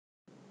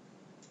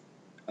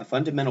A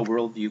fundamental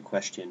worldview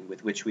question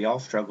with which we all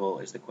struggle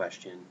is the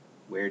question,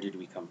 where did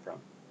we come from?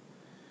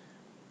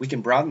 We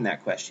can broaden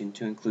that question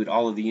to include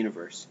all of the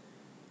universe.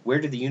 Where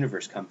did the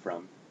universe come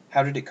from?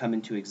 How did it come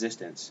into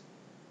existence?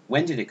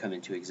 When did it come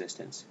into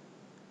existence?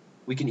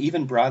 We can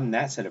even broaden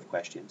that set of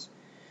questions.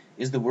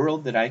 Is the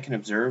world that I can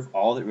observe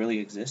all that really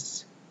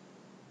exists?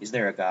 Is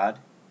there a God?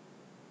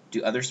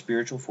 Do other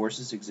spiritual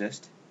forces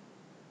exist?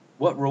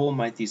 What role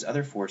might these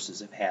other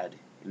forces have had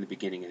in the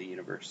beginning of the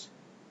universe?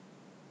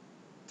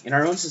 In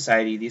our own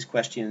society, these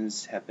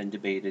questions have been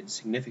debated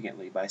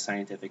significantly by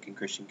scientific and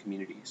Christian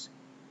communities.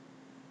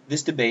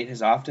 This debate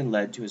has often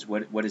led to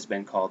what has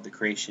been called the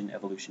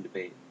creation-evolution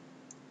debate.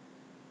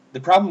 The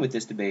problem with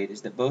this debate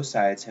is that both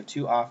sides have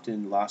too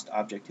often lost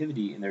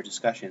objectivity in their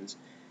discussions,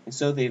 and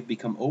so they have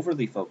become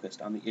overly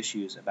focused on the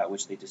issues about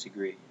which they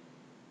disagree.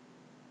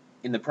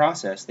 In the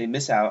process, they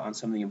miss out on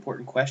some of the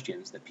important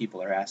questions that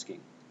people are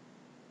asking.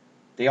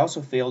 They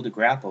also fail to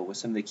grapple with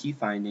some of the key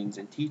findings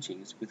and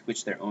teachings with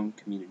which their own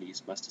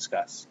communities must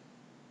discuss.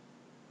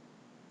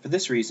 For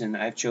this reason,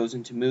 I have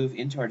chosen to move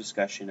into our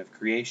discussion of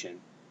creation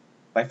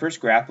by first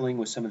grappling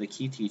with some of the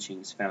key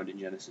teachings found in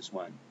Genesis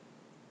 1.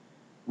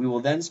 We will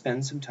then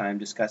spend some time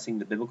discussing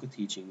the biblical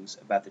teachings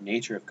about the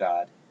nature of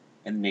God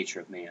and the nature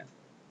of man.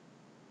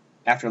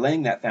 After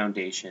laying that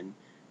foundation,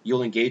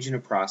 you'll engage in a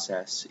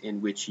process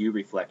in which you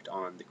reflect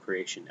on the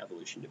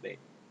creation-evolution debate.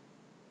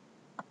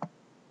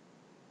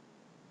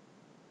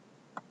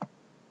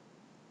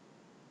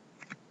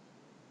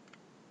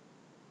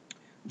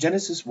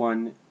 Genesis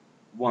 1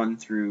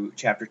 through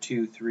chapter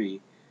 2-3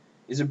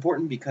 is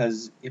important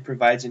because it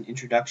provides an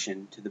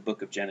introduction to the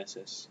book of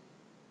Genesis.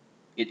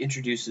 It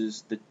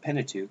introduces the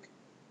Pentateuch,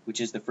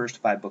 which is the first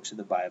 5 books of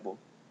the Bible,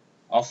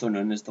 also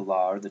known as the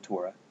Law or the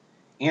Torah,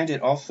 and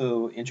it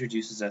also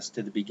introduces us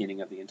to the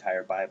beginning of the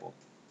entire Bible.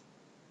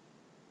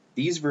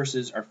 These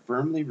verses are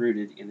firmly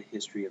rooted in the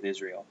history of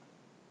Israel.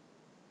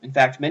 In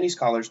fact, many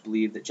scholars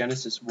believe that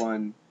Genesis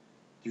 1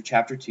 through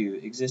chapter 2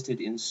 existed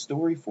in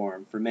story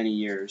form for many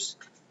years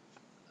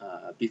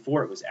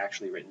before it was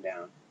actually written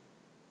down.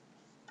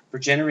 For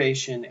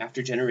generation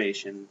after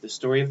generation, the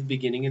story of the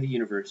beginning of the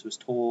universe was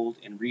told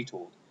and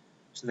retold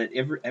so that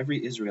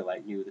every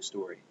Israelite knew the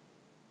story.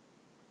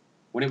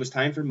 When it was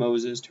time for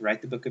Moses to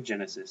write the book of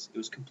Genesis, it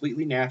was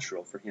completely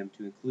natural for him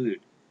to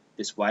include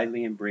this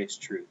widely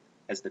embraced truth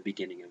as the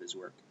beginning of his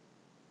work.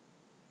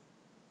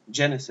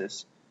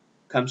 Genesis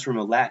comes from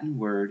a Latin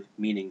word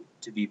meaning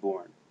to be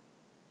born.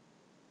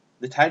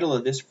 The title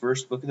of this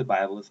first book of the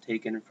Bible is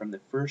taken from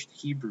the first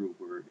Hebrew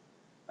word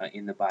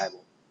in the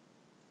Bible,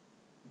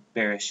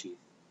 Bereshith,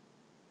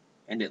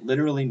 and it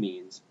literally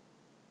means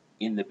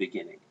in the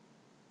beginning.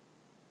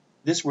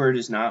 This word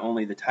is not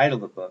only the title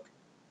of the book,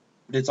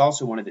 but it's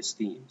also one of its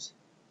themes.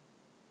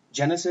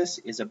 Genesis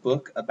is a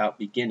book about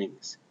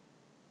beginnings,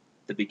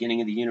 the beginning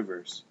of the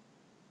universe,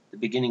 the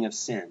beginning of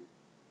sin,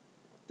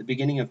 the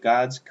beginning of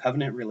God's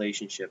covenant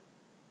relationship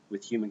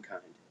with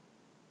humankind,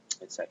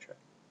 etc.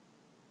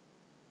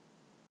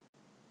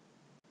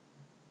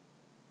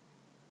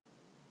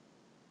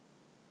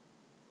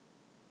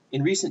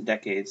 In recent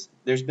decades,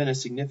 there's been a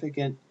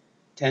significant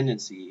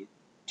tendency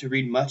to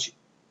read much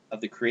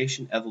of the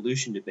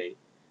creation-evolution debate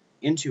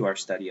into our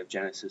study of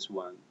Genesis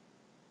 1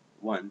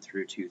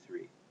 through 2-3.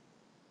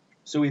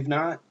 So we've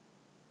not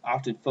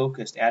often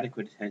focused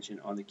adequate attention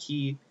on the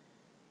key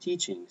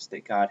teachings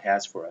that God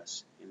has for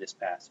us in this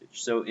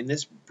passage. So in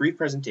this brief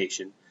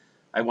presentation,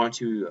 I want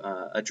to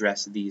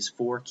address these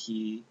 4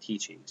 key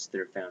teachings that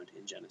are found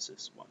in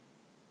Genesis 1.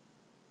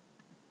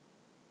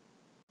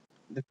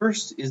 The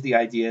first is the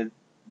idea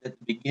that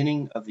the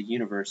beginning of the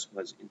universe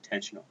was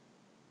intentional.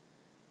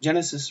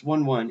 Genesis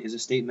 1:1 is a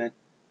statement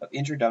of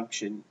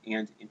introduction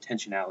and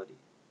intentionality.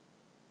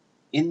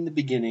 In the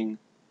beginning,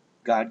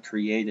 God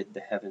created the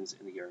heavens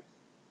and the earth.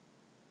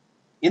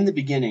 In the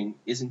beginning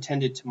is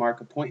intended to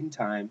mark a point in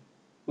time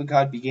when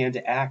God began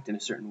to act in a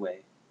certain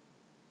way.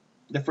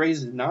 The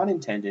phrase is not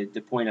intended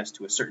to point us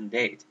to a certain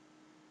date,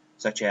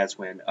 such as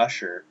when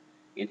Usher,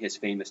 in his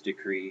famous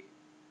decree,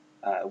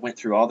 went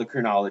through all the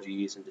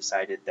chronologies and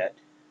decided that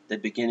the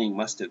beginning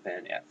must have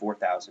been at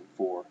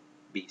 4004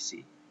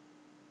 BC.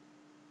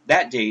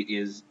 That date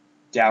is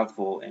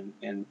doubtful,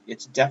 and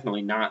it's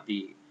definitely not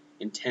the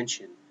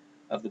intention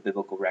of the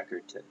biblical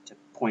record to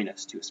point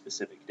us to a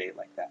specific date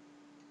like that.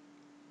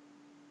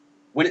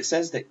 When it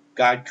says that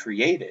God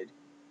created,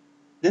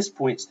 this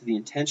points to the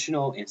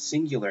intentional and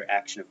singular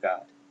action of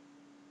God.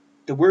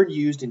 The word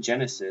used in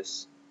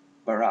Genesis,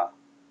 bara,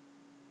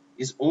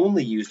 is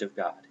only used of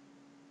God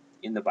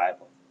in the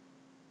Bible.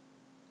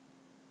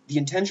 The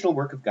intentional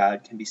work of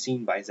God can be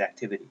seen by his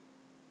activity.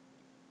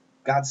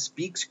 God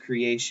speaks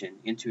creation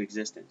into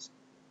existence,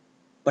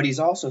 but he's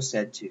also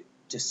said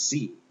to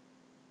see,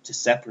 to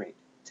separate,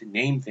 to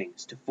name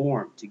things, to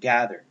form, to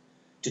gather,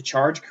 to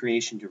charge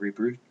creation to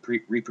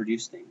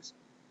reproduce things.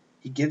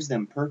 He gives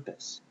them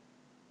purpose.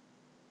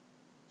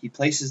 He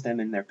places them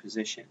in their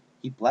position.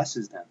 He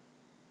blesses them.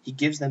 He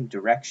gives them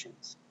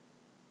directions.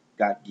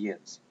 God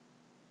gives.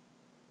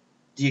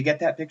 Do you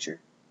get that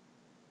picture?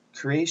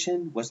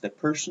 Creation was the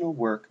personal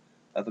work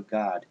of a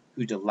God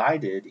who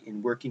delighted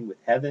in working with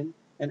heaven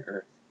and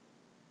earth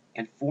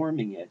and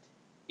forming it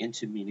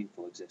into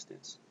meaningful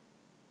existence.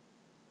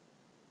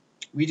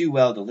 We do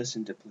well to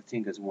listen to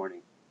Platinga's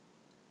warning.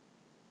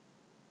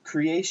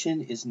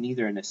 Creation is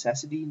neither a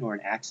necessity nor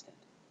an accident.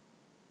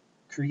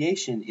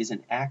 Creation is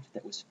an act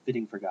that was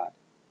fitting for God.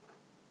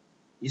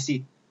 You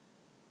see,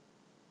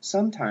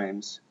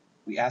 sometimes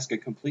we ask a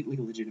completely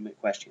legitimate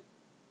question.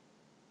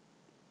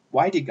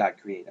 Why did God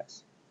create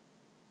us?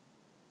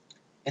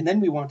 And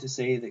then we want to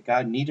say that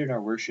God needed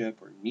our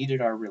worship or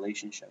needed our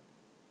relationship.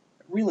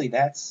 But really,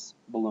 that's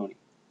baloney.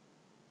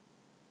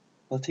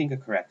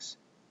 Platinga corrects.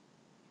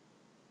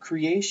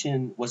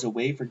 Creation was a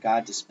way for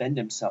God to spend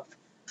himself.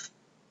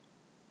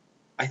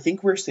 I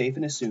think we're safe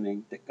in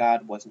assuming that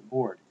God wasn't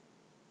bored.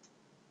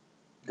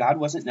 God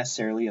wasn't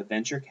necessarily a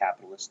venture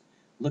capitalist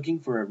looking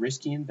for a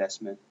risky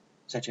investment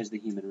such as the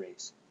human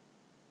race.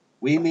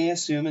 We may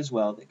assume as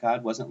well that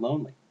God wasn't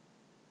lonely.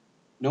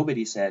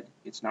 Nobody said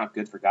it's not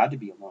good for God to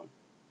be alone,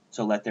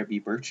 so let there be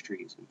birch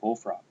trees and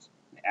bullfrogs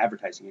and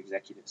advertising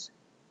executives.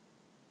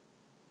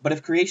 But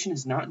if creation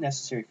is not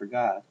necessary for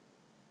God,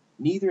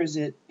 neither is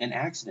it an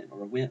accident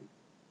or a whim,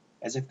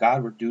 as if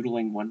God were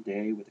doodling one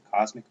day with a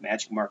cosmic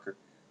magic marker,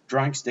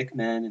 drawing stick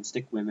men and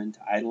stick women to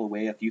idle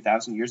away a few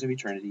thousand years of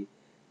eternity,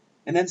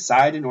 and then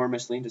sighed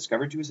enormously and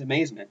discovered to his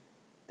amazement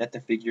that the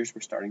figures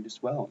were starting to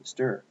swell and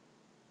stir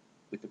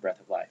with the breath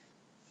of life.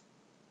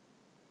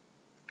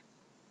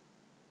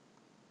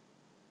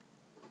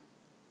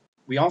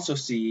 We also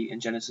see in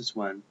Genesis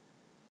 1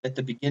 that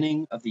the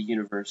beginning of the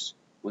universe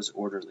was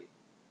orderly.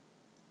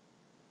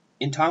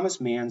 In Thomas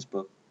Mann's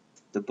book,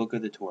 The Book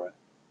of the Torah,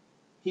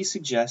 he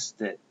suggests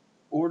that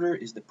order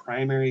is the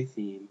primary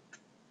theme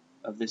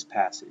of this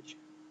passage,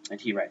 and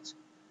he writes,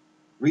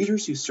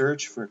 readers who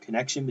search for a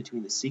connection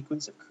between the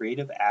sequence of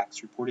creative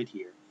acts reported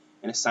here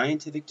and a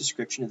scientific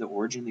description of the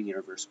origin of the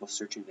universe will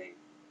search in vain.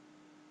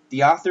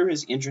 The author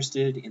is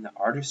interested in the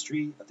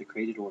artistry of the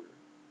created order,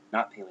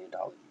 not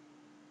paleontology.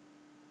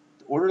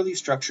 The orderly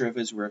structure of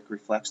his work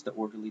reflects the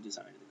orderly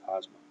design of the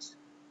cosmos.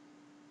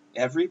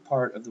 Every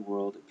part of the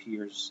world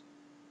appears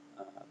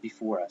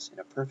before us in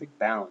a perfect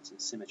balance and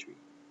symmetry,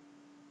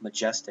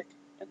 majestic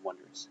and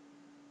wondrous.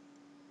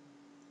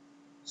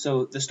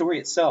 So the story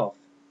itself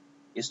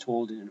is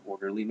told in an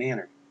orderly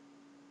manner.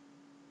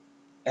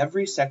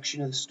 Every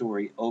section of the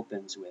story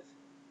opens with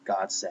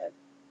God said,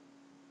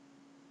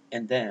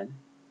 and then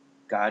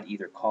God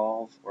either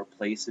calls or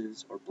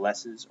places or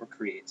blesses or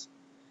creates.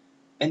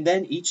 And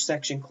then each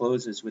section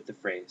closes with the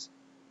phrase,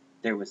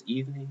 there was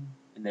evening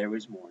and there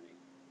was morning,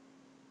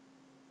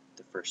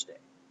 the first day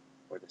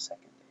or the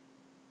second day.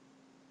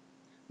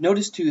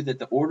 Notice too that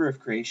the order of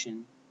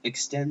creation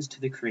extends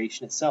to the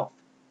creation itself.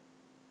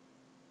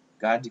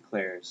 God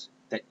declares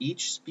that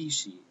each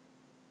species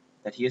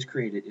that he has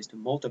created is to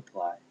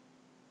multiply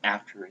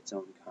after its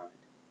own kind.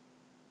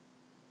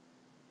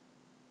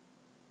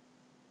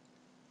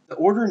 The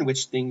order in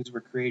which things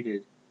were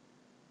created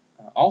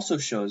also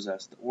shows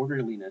us the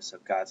orderliness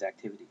of God's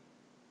activity.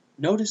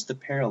 Notice the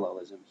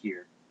parallelism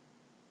here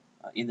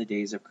in the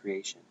days of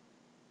creation.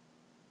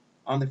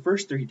 On the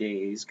first 3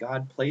 days,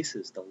 God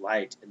places the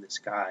light in the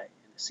sky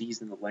and the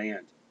seas in the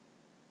land.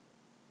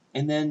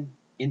 And then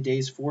in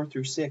days 4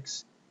 through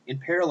 6, in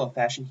parallel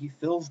fashion, he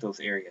fills those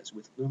areas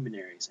with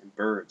luminaries and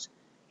birds,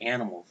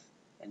 animals,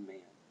 and man.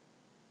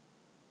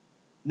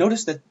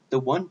 Notice that the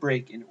one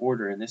break in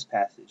order in this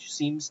passage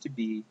seems to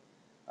be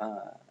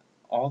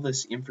all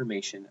this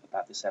information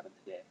about the seventh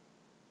day.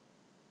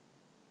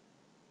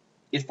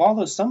 It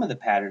follows some of the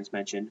patterns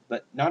mentioned,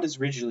 but not as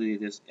rigidly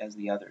as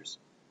the others.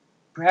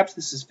 Perhaps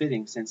this is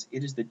fitting since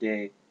it is the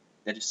day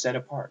that is set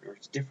apart or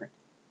it's different.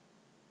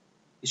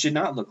 It should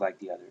not look like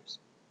the others.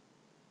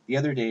 The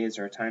other days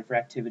are a time for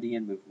activity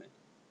and movement.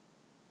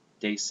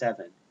 Day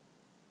 7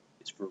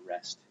 is for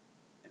rest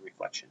and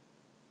reflection.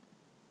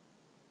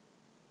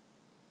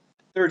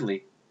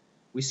 Thirdly,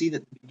 we see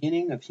that the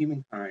beginning of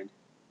humankind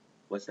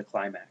was the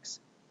climax.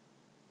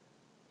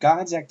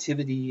 God's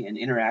activity and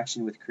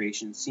interaction with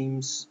creation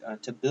seems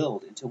to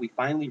build until we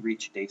finally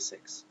reach day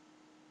 6.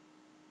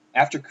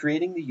 After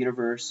creating the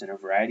universe and a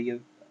variety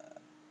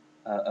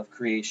of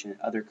creation and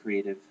other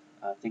creative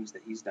things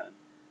that he's done,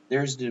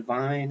 there's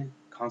divine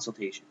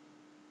consultation.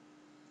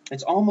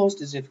 It's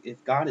almost as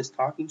if God is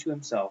talking to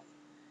himself,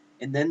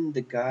 and then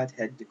the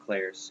Godhead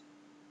declares,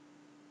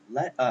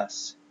 let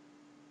us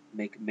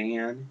make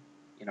man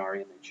in our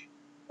image,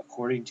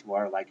 according to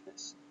our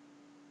likeness.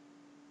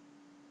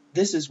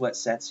 This is what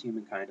sets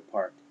humankind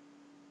apart.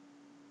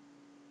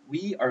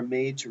 We are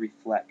made to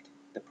reflect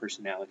the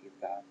personality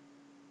of God.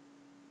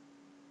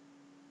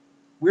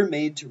 We're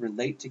made to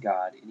relate to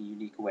God in a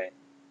unique way.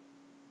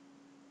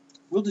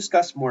 We'll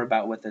discuss more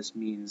about what this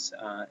means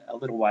a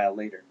little while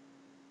later,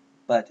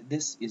 but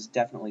this is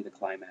definitely the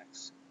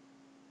climax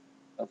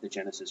of the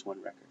Genesis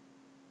 1 record.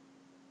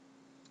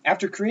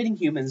 After creating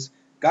humans,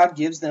 God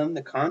gives them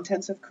the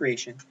contents of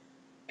creation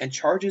and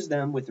charges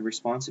them with the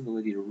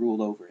responsibility to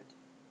rule over it.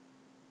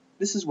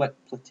 This is what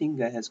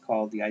Platinga has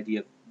called the idea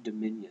of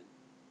dominion,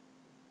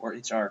 or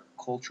it's our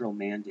cultural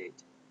mandate.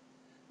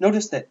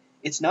 Notice that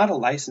it's not a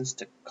license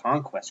to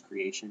conquest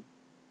creation,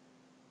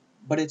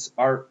 but it's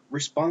our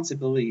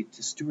responsibility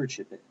to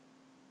stewardship it.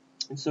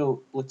 And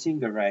so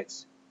Blatinga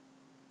writes,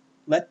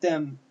 let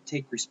them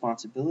take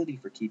responsibility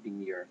for keeping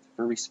the earth,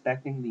 for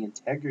respecting the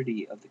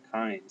integrity of the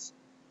kinds,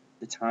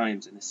 the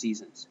times, and the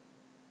seasons.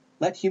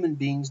 Let human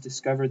beings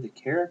discover the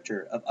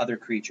character of other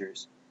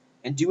creatures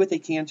and do what they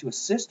can to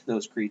assist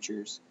those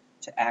creatures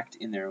to act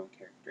in their own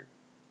character.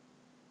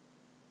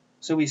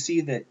 So we see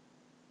that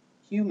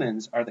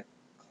humans are the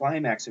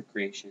climax of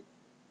creation,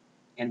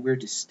 and we're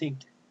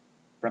distinct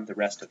from the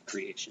rest of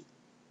creation.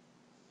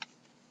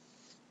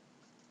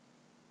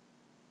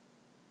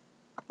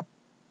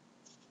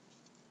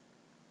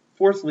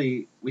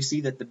 Fourthly, we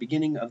see that the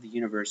beginning of the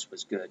universe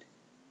was good.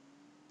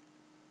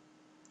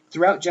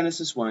 Throughout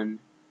Genesis 1,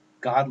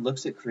 God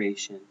looks at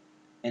creation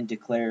and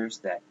declares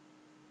that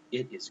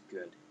it is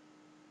good.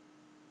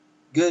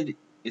 Good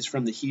is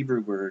from the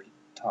Hebrew word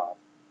tov,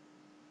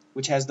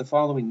 which has the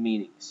following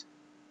meanings.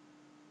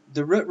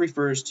 The root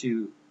refers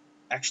to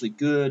actually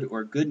good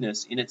or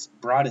goodness in its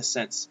broadest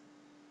sense,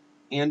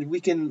 and we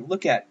can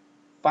look at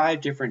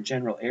 5 different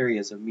general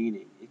areas of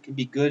meaning. It can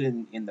be good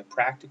in the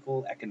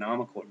practical,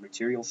 economical, or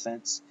material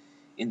sense,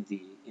 in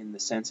the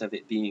sense of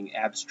it being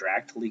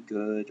abstractly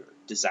good or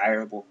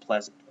desirable,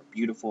 pleasant, or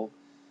beautiful.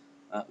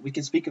 We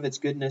can speak of its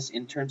goodness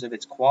in terms of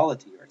its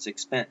quality or its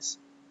expense.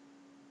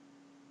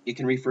 It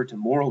can refer to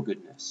moral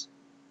goodness,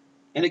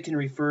 and it can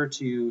refer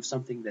to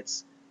something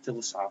that's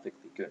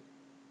philosophically good.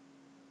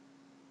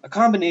 A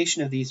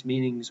combination of these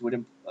meanings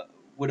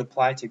would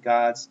apply to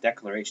God's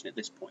declaration at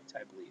this point,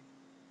 I believe.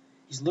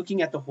 He's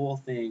looking at the whole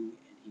thing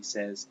and he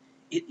says,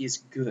 it is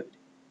good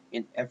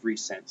in every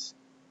sense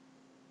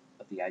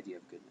of the idea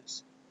of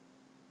goodness.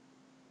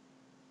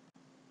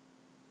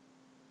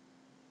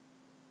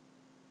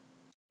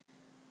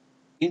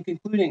 In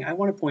concluding, I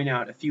want to point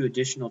out a few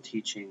additional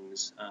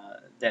teachings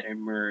that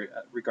emerge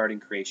regarding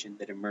creation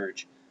that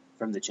emerge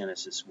from the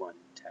Genesis 1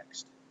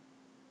 text.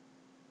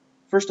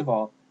 First of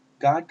all,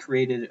 God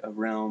created a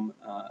realm,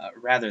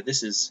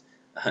 this is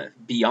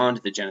beyond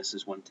the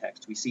Genesis 1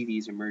 text. We see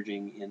these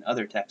emerging in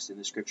other texts in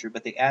the scripture,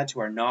 but they add to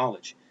our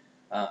knowledge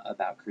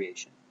about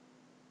creation.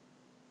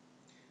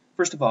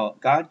 First of all,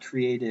 God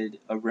created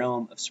a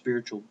realm of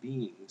spiritual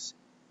beings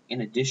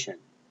in addition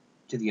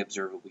to the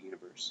observable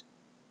universe.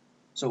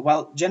 So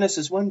while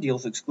Genesis 1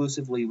 deals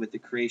exclusively with the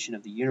creation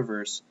of the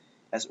universe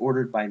as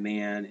ordered by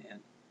man and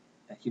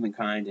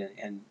humankind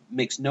and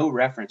makes no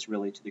reference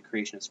really to the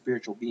creation of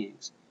spiritual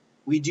beings,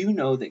 we do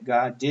know that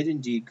God did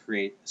indeed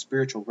create a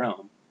spiritual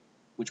realm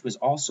which was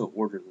also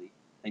orderly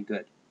and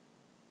good.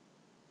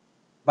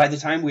 By the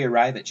time we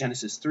arrive at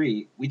Genesis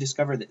 3, we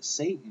discover that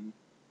Satan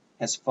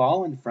has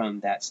fallen from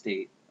that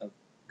state of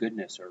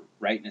goodness or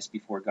rightness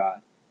before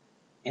God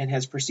and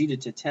has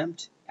proceeded to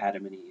tempt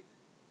Adam and Eve.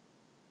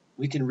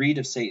 We can read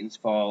of Satan's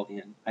fall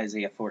in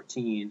Isaiah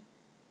 14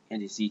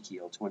 and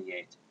Ezekiel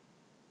 28.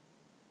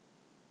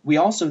 We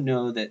also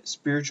know that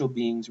spiritual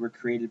beings were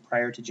created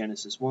prior to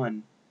Genesis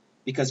 1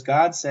 because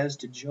God says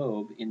to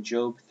Job in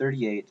Job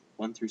 38,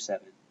 1-7,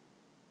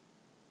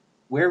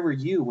 "Where were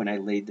you when I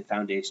laid the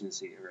foundations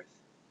of the earth?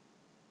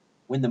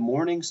 When the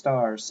morning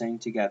stars sang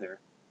together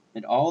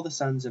and all the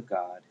sons of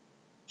God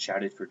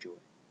shouted for joy?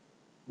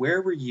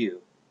 Where were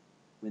you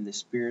when the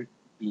spirit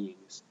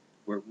beings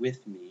were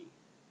with me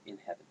in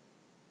heaven?"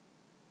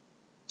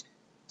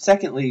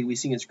 Secondly, we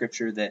see in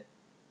Scripture that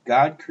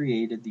God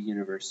created the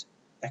universe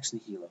ex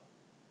nihilo,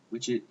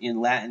 which in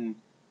Latin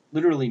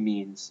literally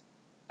means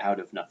out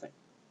of nothing.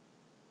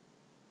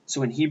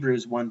 So in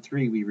Hebrews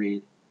 1:3 we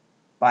read,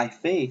 "By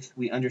faith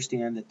we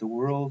understand that the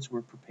worlds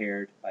were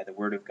prepared by the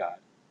word of God,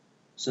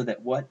 so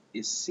that what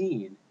is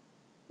seen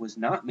was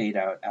not made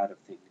out of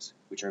things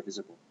which are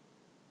visible."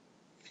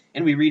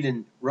 And we read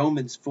in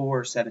Romans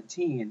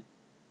 4:17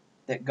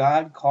 that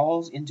God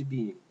calls into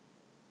being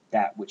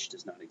that which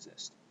does not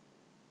exist.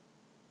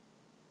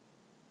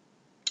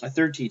 A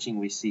third teaching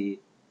we see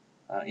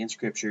in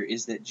Scripture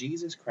is that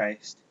Jesus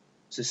Christ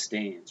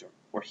sustains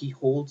or he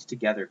holds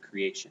together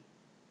creation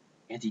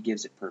and he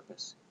gives it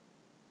purpose.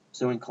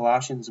 So in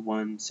Colossians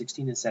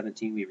 1:16 and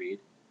 17 we read,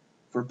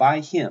 "For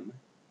by him,"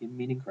 him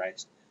meaning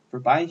Christ, "for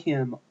by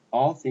him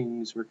all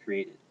things were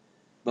created,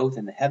 both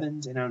in the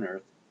heavens and on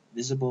earth,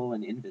 visible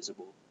and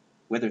invisible,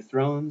 whether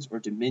thrones or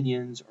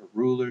dominions or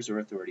rulers or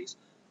authorities,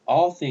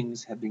 all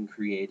things have been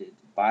created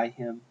by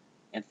him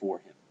and for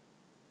him.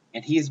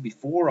 And he is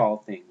before all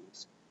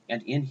things,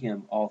 and in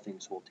him all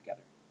things hold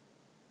together."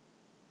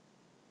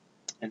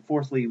 And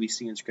fourthly, we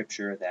see in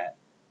Scripture that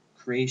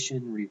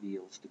creation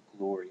reveals the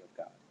glory of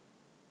God.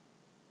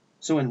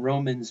 So in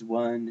Romans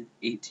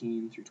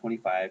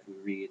 1:18-25 we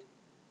read,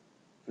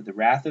 "For the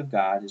wrath of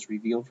God is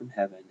revealed from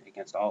heaven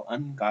against all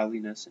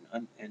ungodliness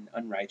and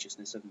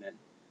unrighteousness of men,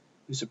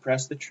 who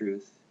suppress the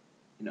truth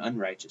in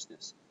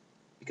unrighteousness,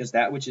 because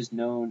that which is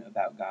known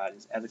about God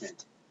is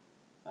evident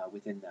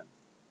within them.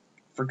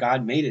 For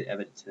God made it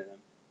evident to them.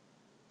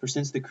 For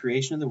since the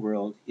creation of the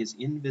world, his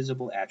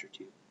invisible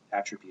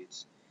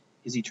attributes,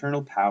 his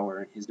eternal power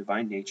and his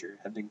divine nature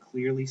have been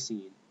clearly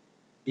seen,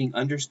 being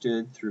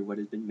understood through what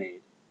has been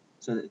made,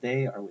 so that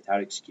they are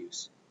without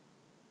excuse.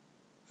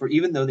 For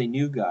even though they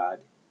knew God,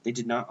 they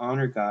did not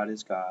honor God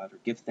as God or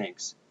give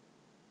thanks,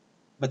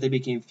 but they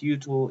became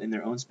futile in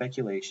their own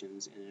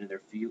speculations and in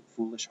their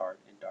foolish heart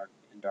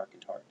and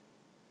darkened heart.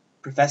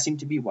 Professing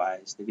to be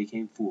wise, they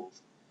became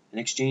fools, and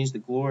exchanged the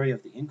glory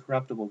of the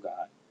incorruptible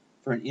God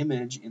for an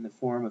image in the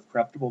form of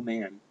corruptible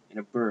man, and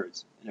of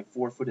birds, and of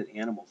four-footed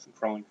animals and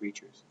crawling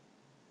creatures.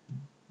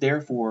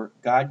 Therefore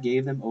God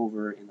gave them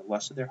over in the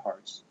lust of their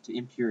hearts to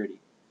impurity,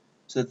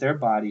 so that their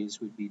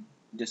bodies would be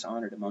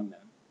dishonored among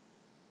them.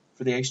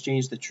 For they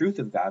exchanged the truth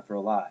of God for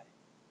a lie.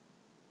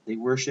 They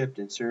worshipped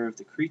and served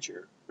the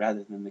creature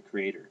rather than the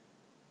Creator,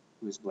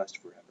 who is blessed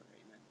forever.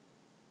 Amen.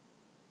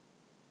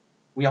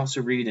 We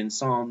also read in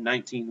Psalm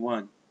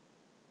 19:1,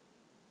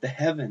 the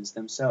heavens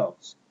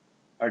themselves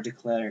are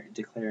declaring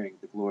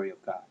the glory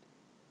of God.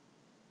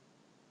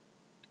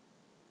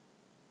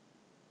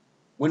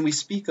 When we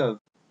speak of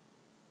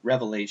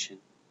revelation,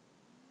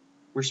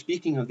 we're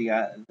speaking of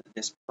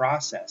this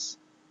process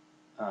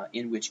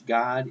in which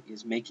God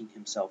is making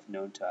himself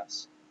known to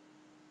us.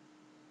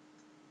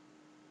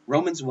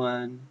 Romans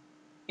 1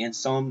 and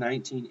Psalm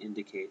 19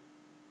 indicate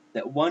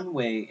that one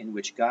way in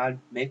which God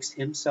makes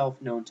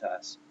himself known to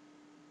us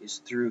is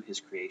through his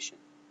creation.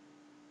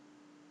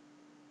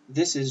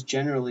 This is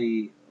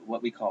generally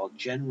what we call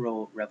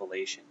general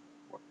revelation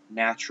or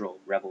natural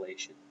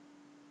revelation.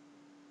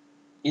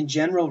 In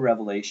general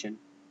revelation,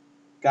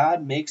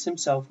 God makes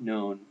himself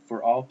known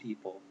for all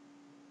people,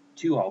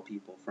 to all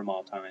people from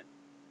all time.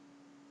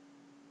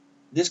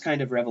 This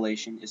kind of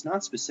revelation is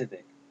not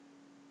specific,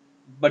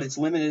 but it's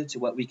limited to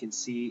what we can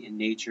see in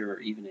nature or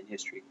even in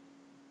history.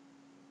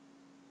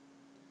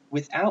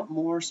 Without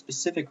more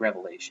specific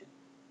revelation,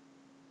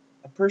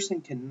 a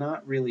person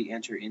cannot really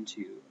enter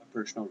into a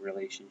personal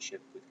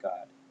relationship with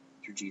God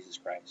through Jesus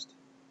Christ.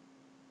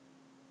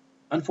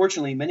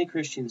 Unfortunately, many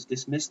Christians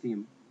dismiss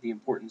the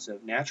importance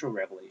of natural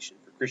revelation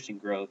for Christian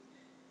growth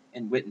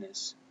and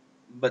witness,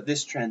 but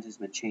this trend has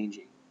been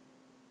changing.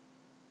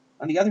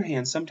 On the other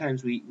hand,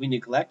 sometimes we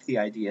neglect the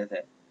idea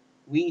that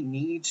we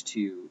need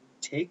to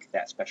take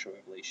that special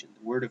revelation,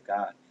 the Word of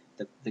God,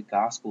 the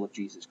gospel of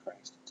Jesus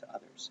Christ, to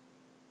others.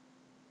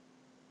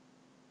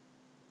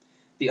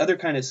 The other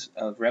kind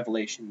of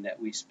revelation that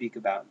we speak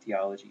about in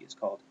theology is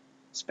called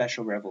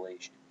special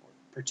revelation or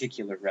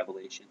particular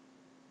revelation.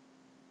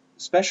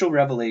 Special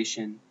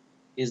revelation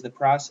is the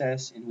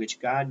process in which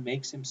God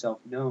makes himself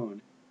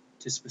known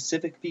to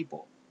specific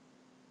people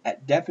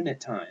at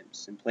definite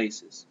times and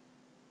places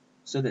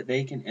so that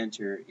they can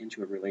enter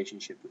into a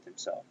relationship with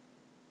himself.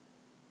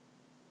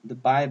 The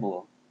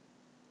Bible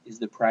is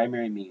the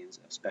primary means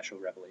of special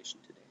revelation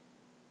today.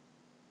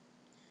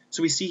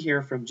 So we see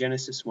here from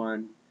Genesis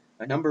 1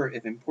 a number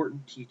of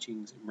important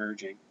teachings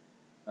emerging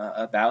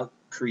about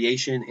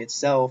creation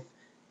itself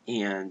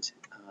and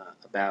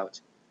about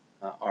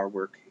our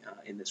work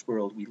in this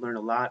world. We learn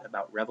a lot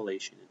about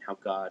revelation and how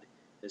God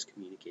is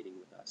communicating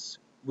with us.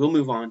 We'll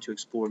move on to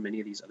explore many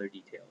of these other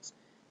details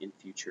in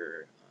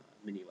future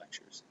mini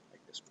lectures.